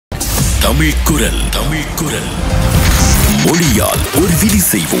தமிழ்குரல் மொழியால் ஒரு விதி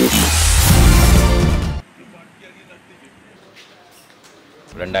செய்வோம்.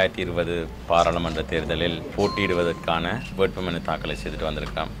 2020 பாராளுமன்ற தேர்தலில் போட்டியிடுவதற்கான வேட்புமனு தாக்கலை செய்துட்டு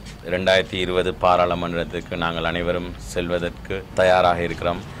வந்திருக்கிறோம். 2020 பாராளுமன்றத்துக்கு நாங்கள் அனைவரும் செல்வதற்கு தயாராக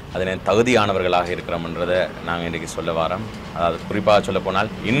இருக்கிறோம். அதனை தகுதியானவர்களாக இருக்கிறோம்ன்றதை நாங்கள் இன்றைக்கு சொல்ல வரோம். அதாவது குறிப்பாக சொல்ல போனால்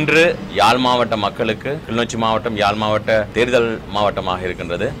இன்று யாழ் மாவட்ட மக்களுக்கு கிளிநொச்சி மாவட்டம் யாழ் மாவட்ட தேர்தல் மாவட்டமாக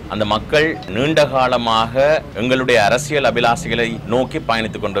இருக்கின்றது. அந்த மக்கள் நீண்ட காலமாக எங்களுடைய அரசியல் அபிலாஷைகளை நோக்கி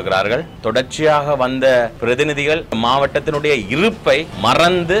பயணித்துக் கொண்டிருக்கிறார்கள். தொடர்ச்சியாக வந்த பிரதிநிதிகள் மாவட்டத்தினுடைய இருப்பை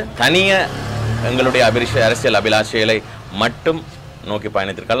மறந்து தனிய எங்களுடைய அரசியல் அபிலாஷைகளை மட்டும் நோக்கி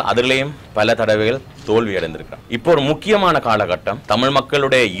பயணித்திருக்கால். அதிலேயும் பல தடவைகள் தோல்வி அடைந்திருக்கிறோம். இப்போ ஒரு முக்கியமான காலகட்டம். தமிழ்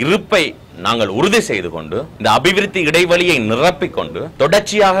மக்களுடைய இருப்பை நாங்கள் உறுதி செய்து கொண்டு இந்த அபிவிருத்தி இடைவெளியை நிரப்பிக் கொண்டு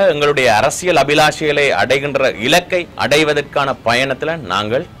தொடர்ச்சியாக எங்களுடைய அரசியல் அபிலாஷைகளை அடைகின்ற இலக்கை அடைவதற்கான பயணத்துல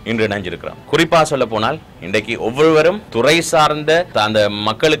நாங்கள் இன்று இணைஞ்சிருக்கிறோம். குறிப்பாக சொல்ல போனால் இன்றைக்கு ஒவ்வொருவரும் துறை சார்ந்த அந்த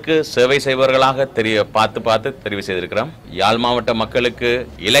மக்களுக்கு சேவை செய்பவர்களாக பார்த்து தெரிவு செய்திருக்கிறோம். யாழ் மாவட்ட மக்களுக்கு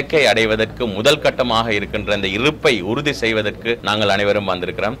இலக்கை அடைவதற்கு முதல் கட்டமாக இருக்கின்ற இந்த இருப்பை உறுதி செய்வதற்கு நாங்கள் அனைவரும்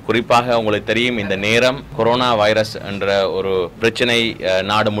வந்திருக்கிறோம். குறிப்பாக உங்களுக்கு தெரியும், இந்த நேரம் கொரோனா வைரஸ் என்ற ஒரு பிரச்சனை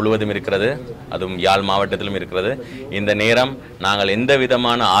நாடு முழுவதும் இருக்கிறது, அதுவும் யாழ் மாவட்டத்திலும் இருக்கிறது. இந்த நேரம் நாங்கள் எந்த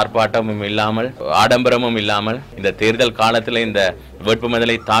விதமான ஆர்ப்பாட்டமும் இல்லாமல் ஆடம்பரமும் இல்லாமல் இந்த தேர்தல் காலத்தில் இந்த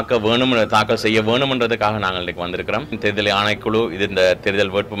வேட்புமனுவை தாக்கல் செய்ய வேணும்ன்றதுக்காக நாங்கள் இன்றைக்கு வந்திருக்கிறோம். தேர்தல் ஆணைக்குழு இந்த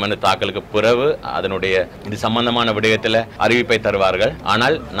தேர்தல் வேட்புமனு தாக்கலுக்கு பிறகு அதனுடைய இது சம்பந்தமான விடயத்தில் அறிவிப்பை தருவார்கள்.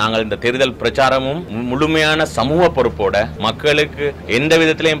 ஆனால் நாங்கள் இந்த தேர்தல் பிரச்சாரமும் முழுமையான சமூக பொறுப்போட மக்களுக்கு எந்த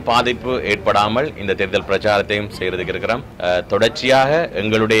விதத்திலையும் பாதிப்பு ஏற்படாமல் இந்த தேர்தல் பிரச்சாரத்தையும் செய்யறதுக்கு இருக்கிறோம். தொடர்ச்சியாக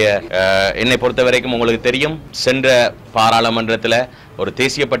எங்களுடைய என்னை பொறுத்த வரைக்கும் உங்களுக்கு தெரியும், சென்ற பாராளுமன்றத்தில் ஒரு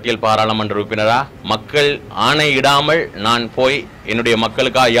தேசிய பட்டியல் பாராளுமன்ற உறுப்பினரா மக்கள் ஆணையிடாமல் நான் போய் என்னுடைய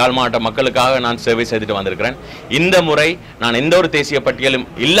மக்களுக்காக யாழ் மாவட்ட மக்களுக்காக நான் சேவை செய்துட்டு வந்திருக்கிறேன். இந்த முறை நான் எந்த ஒரு தேசிய பட்டியலும்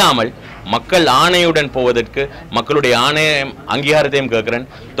இல்லாமல் மக்கள் ஆணையுடன் போவதற்கு மக்களுடைய அங்கீகாரத்தையும் கேட்கிறேன்.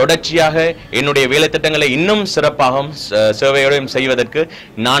 தொடர்ச்சியாக என்னுடைய வேலை திட்டங்களை இன்னும் சிறப்பாக சேவையோடும் செய்வதற்கு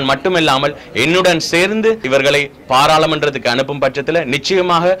நான் மட்டுமில்லாமல் என்னுடன் சேர்ந்து இவர்களை பாராளுமன்றத்துக்கு அனுப்பும் பட்சத்தில்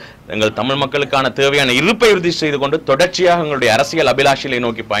நிச்சயமாக எங்கள் தமிழ் மக்களுக்கான தேவையான இருப்பை உறுதி செய்து கொண்டு தொடர்ச்சியாக எங்களுடைய அரசியல் அபிலாஷையை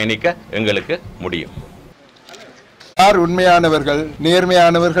நோக்கி பயணிக்க எங்களுக்கு முடியும். யார் உண்மையானவர்கள்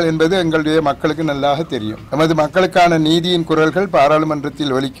நேர்மையானவர்கள் என்பது எங்களுடைய மக்களுக்கு நல்லாக தெரியும். நமது மக்களுக்கான நீதியின் குரல்கள்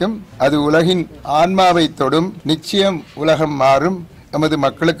பாராளுமன்றத்தில் ஒலிக்கும். அது உலகின் ஆன்மாவை தொடும். நிச்சயம் உலகம் மாறும். நமது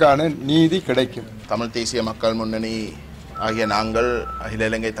மக்களுக்கான நீதி கிடைக்கும். தமிழ் தேசிய மக்கள் முன்னணி ஆகிய நாங்கள்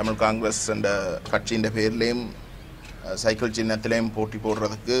அகில இலங்கை தமிழ் காங்கிரஸ் என்ற கட்சியின் பேரிலையும் சைக்கிள் சின்னத்திலையும் போட்டி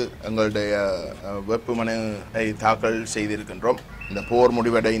போடுறதுக்கு எங்களுடைய வேட்புமனுவை தாக்கல் செய்திருக்கின்றோம். இந்த போர்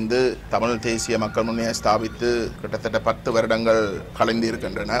முடிவடைந்து தமிழ் தேசிய மக்கள் முன்னணியை ஸ்தாபித்து கிட்டத்தட்ட 10 வருடங்கள் கலைந்து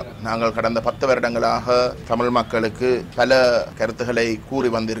இருக்கின்றன. நாங்கள் கடந்த 10 வருடங்களாக தமிழ் மக்களுக்கு பல கருத்துக்களை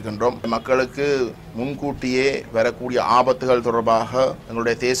கூறி வந்திருக்கின்றோம். மக்களுக்கு முன்கூட்டியே வரக்கூடிய ஆபத்துகள் தொடர்பாக,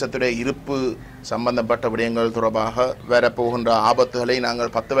 எங்களுடைய தேசத்துடைய இருப்பு சம்பந்தப்பட்ட விடயங்கள் தொடர்பாக வரப்போகின்ற ஆபத்துகளை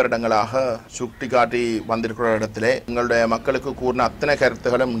நாங்கள் 10 வருடங்களாக சுட்டி காட்டி வந்திருக்கிற இடத்திலே எங்களுடைய மக்களுக்கு கூறின அத்தனை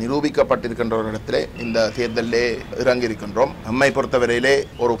கருத்துகளும் நிரூபிக்கப்பட்டிருக்கின்ற ஒரு இடத்திலே இந்த தேர்தலிலே இறங்கியிருக்கின்றோம். நம்மை பொறுத்தவரையிலே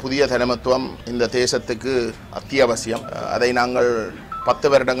ஒரு புதிய தலைமைத்துவம் இந்த தேசத்துக்கு அத்தியாவசியம். அதை நாங்கள் 10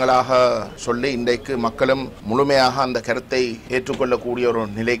 வருடங்களாக சொல்லி இன்றைக்கு மக்களும் முழுமையாக அந்த கருத்தை ஏற்றுக்கொள்ளக்கூடிய ஒரு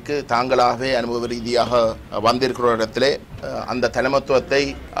நிலைக்கு தாங்களாகவே அனுபவ ரீதியாக வந்திருக்கிற இடத்திலே அந்த தலைமைத்துவத்தை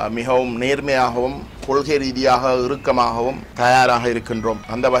மிகவும் நேர்மையாகவும் கொள்கை ரீதியாக இறுக்கமாகவும் தயாராக இருக்கின்றோம்.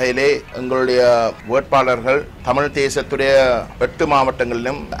 அந்த வகையிலே எங்களுடைய வேட்பாளர்கள் தமிழ் தேசத்துடைய 8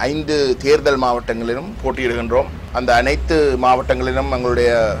 மாவட்டங்களிலும் 5 தேர்தல் மாவட்டங்களிலும் போட்டியிடுகின்றோம். அந்த அனைத்து மாவட்டங்களிலும் எங்களுடைய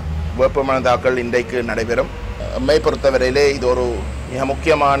வேட்புமனு தாக்கல் இன்றைக்கு நடைபெறும். எம்மை பொறுத்தவரையிலே இது ஒரு மிக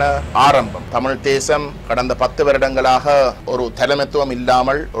முக்கியமான ஆரம்பம். தமிழ் தேசம் கடந்த 10 வருடங்களாக ஒரு தலைமைத்துவம்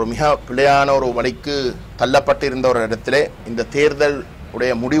இல்லாமல் ஒரு மிக பிழையான ஒரு வழிக்கு தள்ளப்பட்டிருந்த ஒரு இடத்திலே இந்த தேர்தல்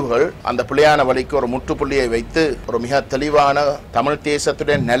உடைய முடிவுகள் அந்த பிழையான வழிக்கு ஒரு முற்றுப்புள்ளியை வைத்து ஒரு மிக தெளிவான தமிழ்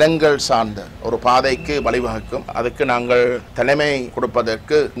தேசத்துடைய நலன்கள் சார்ந்த ஒரு பாதைக்கு வழிவகுக்கும். அதுக்கு நாங்கள் தலைமை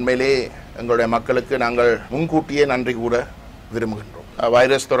கொடுப்பதற்கு உண்மையிலே எங்களுடைய மக்களுக்கு நாங்கள் முன்கூட்டியே நன்றி கூற விரும்புகின்றோம்.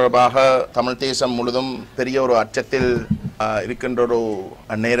 வைரஸ் தொடர்பாக தமிழ் தேசம் முழுதும் பெரிய ஒரு அச்சத்தில் இருக்கின்ற ஒரு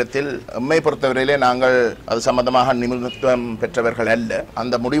நேரத்தில் எம்மை பொறுத்தவரையிலே நாங்கள் அது சம்பந்தமாக நிபுணத்துவம் பெற்றவர்கள் அல்ல.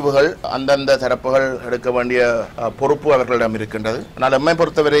 அந்த முடிவுகள் அந்தந்த தரப்புகள் எடுக்க வேண்டிய பொறுப்பு அவர்களிடம் இருக்கின்றது. ஆனால் எம்மை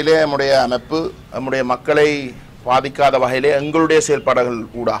பொறுத்தவரையிலே நம்முடைய அமைப்பு நம்முடைய மக்களை பாதிக்காத வகையிலே எங்களுடைய செயல்பாடுகள்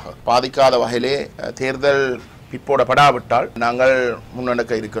ஊடாக பாதிக்காத வகையிலே தேர்தல் பிற்போடப்படாவிட்டால் நாங்கள்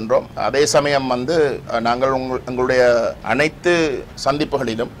முன்னெடுக்க இருக்கின்றோம். அதே சமயம் நாங்கள் எங்களுடைய அனைத்து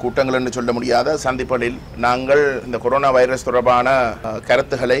சந்திப்புகளிலும், கூட்டங்கள் என்று சொல்ல முடியாத சந்திப்புகளில் நாங்கள் இந்த கொரோனா வைரஸ் தொடர்பான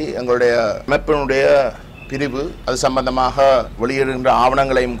கருத்துக்களை எங்களுடைய அமைப்பினுடைய பிரிவு அது சம்பந்தமாக வெளியிடுகின்ற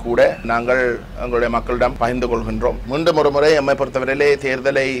ஆவணங்களையும் கூட நாங்கள் எங்களுடைய மக்களிடம் பகிர்ந்து கொள்கின்றோம். மீண்டும் ஒரு முறை எம்மை பொறுத்தவரையிலே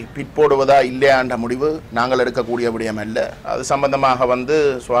தேர்தலை பிற்போடுவதா இல்லையா என்ற முடிவு நாங்கள் எடுக்கக்கூடிய விடயம் அல்ல. அது சம்பந்தமாக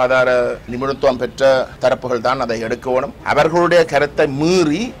சுகாதார நிபுணத்துவம் பெற்ற தரப்புகள் தான் அதை எடுக்க வேணும். அவர்களுடைய கருத்தை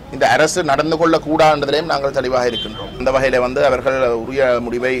மீறி இந்த அரசு நடந்து கொள்ளக்கூடாது என்பதிலையும் நாங்கள் தெளிவாக இருக்கின்றோம். இந்த வகையில் அவர்கள் உரிய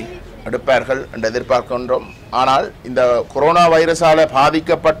முடிவை எடுப்பார்கள் என்று எதிர்பார்க்கின்றோம். ஆனால் இந்த கொரோனா வைரஸால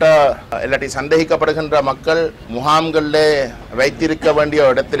பாதிக்கப்பட்ட இல்லாட்டி சந்தேகிக்கப்படுகின்ற மக்கள் முகாம்களிலே வைத்திருக்க வேண்டிய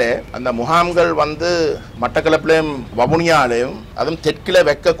இடத்துல அந்த முகாம்கள் மட்டக்களப்பிலையும் வவுனியாலையும் அதுவும் தெற்கில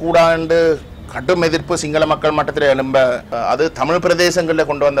வைக்கக்கூடாது கடும் எதிர்ப்பு சிங்கள மக்கள் மட்டத்தில் எழும்ப அது தமிழ் பிரதேசங்களில்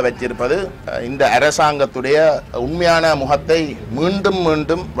கொண்டு வச்சிருப்பது இந்த அரசாங்கத்துடைய உண்மையான முகத்தை மீண்டும்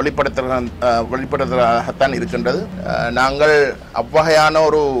மீண்டும் வெளிப்படுத்துவதாகத்தான் இருக்கின்றது. நாங்கள் அவ்வகையான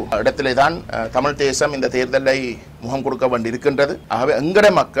ஒரு இடத்திலே தான் தமிழ் தேசம் இந்த தேர்தலை முகம் கொடுக்க வேண்டி இருக்கின்றது. ஆகவே எங்கட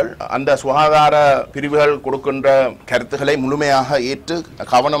மக்கள் அந்த சுகாதார பிரிவுகள் கொடுக்கின்ற கருத்துக்களை முழுமையாக ஏற்று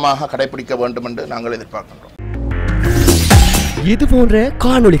கவனமாக கடைபிடிக்க வேண்டும் என்று நாங்கள் எதிர்பார்க்கின்றோம். இது போன்ற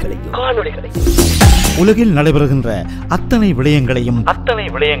காணொளிகளையும் உலகில் நடைபெறுகின்ற அத்தனை விடயங்களையும்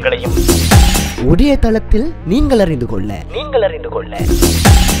ஒரே தளத்தில் நீங்கள் அறிந்து கொள்ள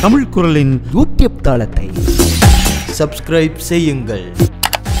தமிழ் குரலின் யூடியூப் தளத்தை சப்ஸ்கிரைப் செய்யுங்கள்.